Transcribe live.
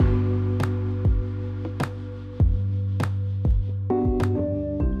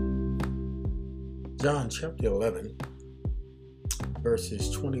John chapter 11,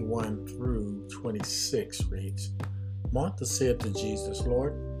 verses 21 through 26 reads, Martha said to Jesus,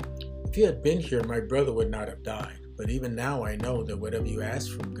 Lord, if you had been here, my brother would not have died. But even now I know that whatever you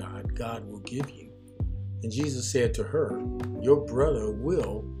ask from God, God will give you. And Jesus said to her, your brother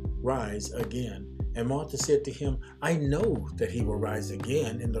will rise again. And Martha said to him, I know that he will rise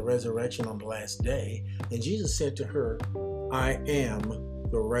again in the resurrection on the last day. And Jesus said to her, I am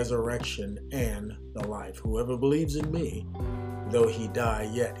the resurrection and the life. Whoever believes in me, though he die,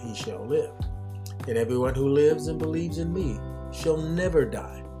 yet he shall live. And everyone who lives and believes in me shall never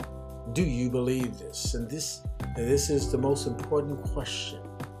die. Do you believe this? And this is the most important question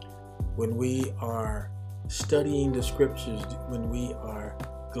when we are studying the scriptures, when we are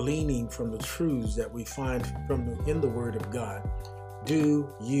gleaning from the truths that we find in the Word of God. Do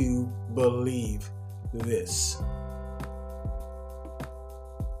you believe this?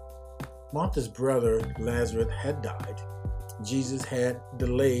 Martha's brother Lazarus had died. Jesus had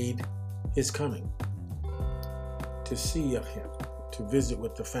delayed his coming to see of him, to visit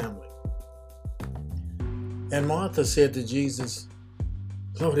with the family. And Martha said to Jesus,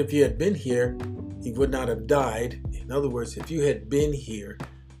 Lord, if you had been here, he would not have died. In other words, if you had been here,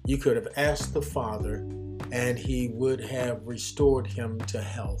 you could have asked the Father and he would have restored him to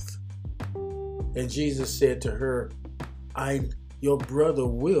health. And Jesus said to her, your brother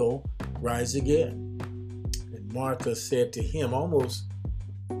will rise again. And Martha said to him,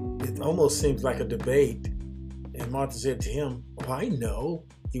 it almost seems like a debate. And Martha said to him, I know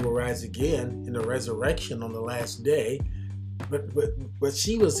he will rise again in the resurrection on the last day. But what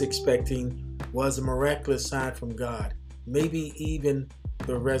she was expecting was a miraculous sign from God. Maybe even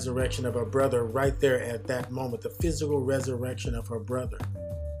the resurrection of her brother right there at that moment, the physical resurrection of her brother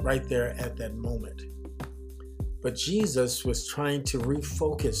right there at that moment. But Jesus was trying to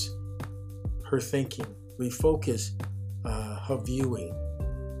refocus her thinking, refocus her viewing.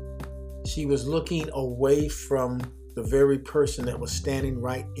 She was looking away from the very person that was standing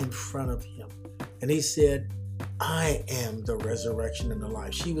right in front of him. And he said, I am the resurrection and the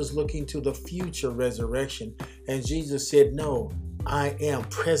life. She was looking to the future resurrection. And Jesus said, no, I am,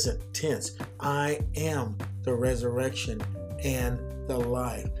 present tense. I am the resurrection and the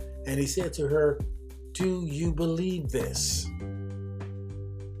life. And he said to her, do you believe this?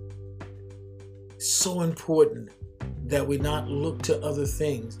 So important that we not look to other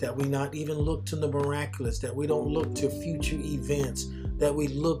things, that we not even look to the miraculous, that we don't look to future events, that we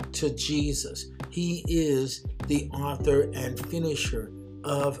look to Jesus. He is the author and finisher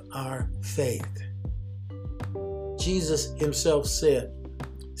of our faith. Jesus himself said,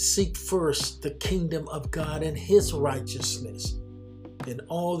 seek first the kingdom of God and his righteousness, and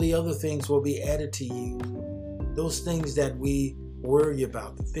all the other things will be added to you. Those things that we worry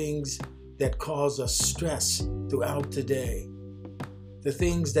about, the things that cause us stress throughout the day, the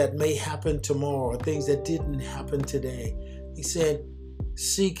things that may happen tomorrow, things that didn't happen today. He said,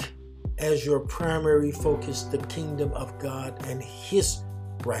 seek as your primary focus the kingdom of God and his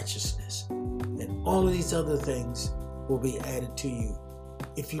righteousness, and all of these other things will be added to you.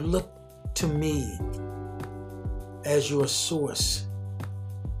 If you look to me as your source,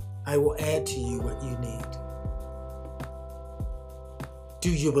 I will add to you what you need. Do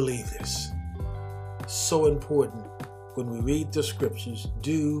you believe this? So important when we read the scriptures.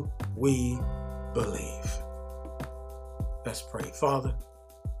 Do we believe? Let's pray. Father,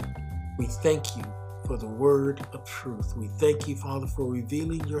 we thank you for the word of truth. We thank you, Father, for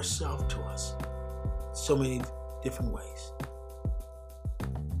revealing yourself to us so many different ways.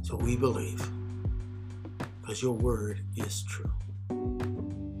 So we believe because your word is true.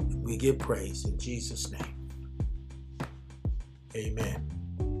 And we give praise in Jesus' name. Amen.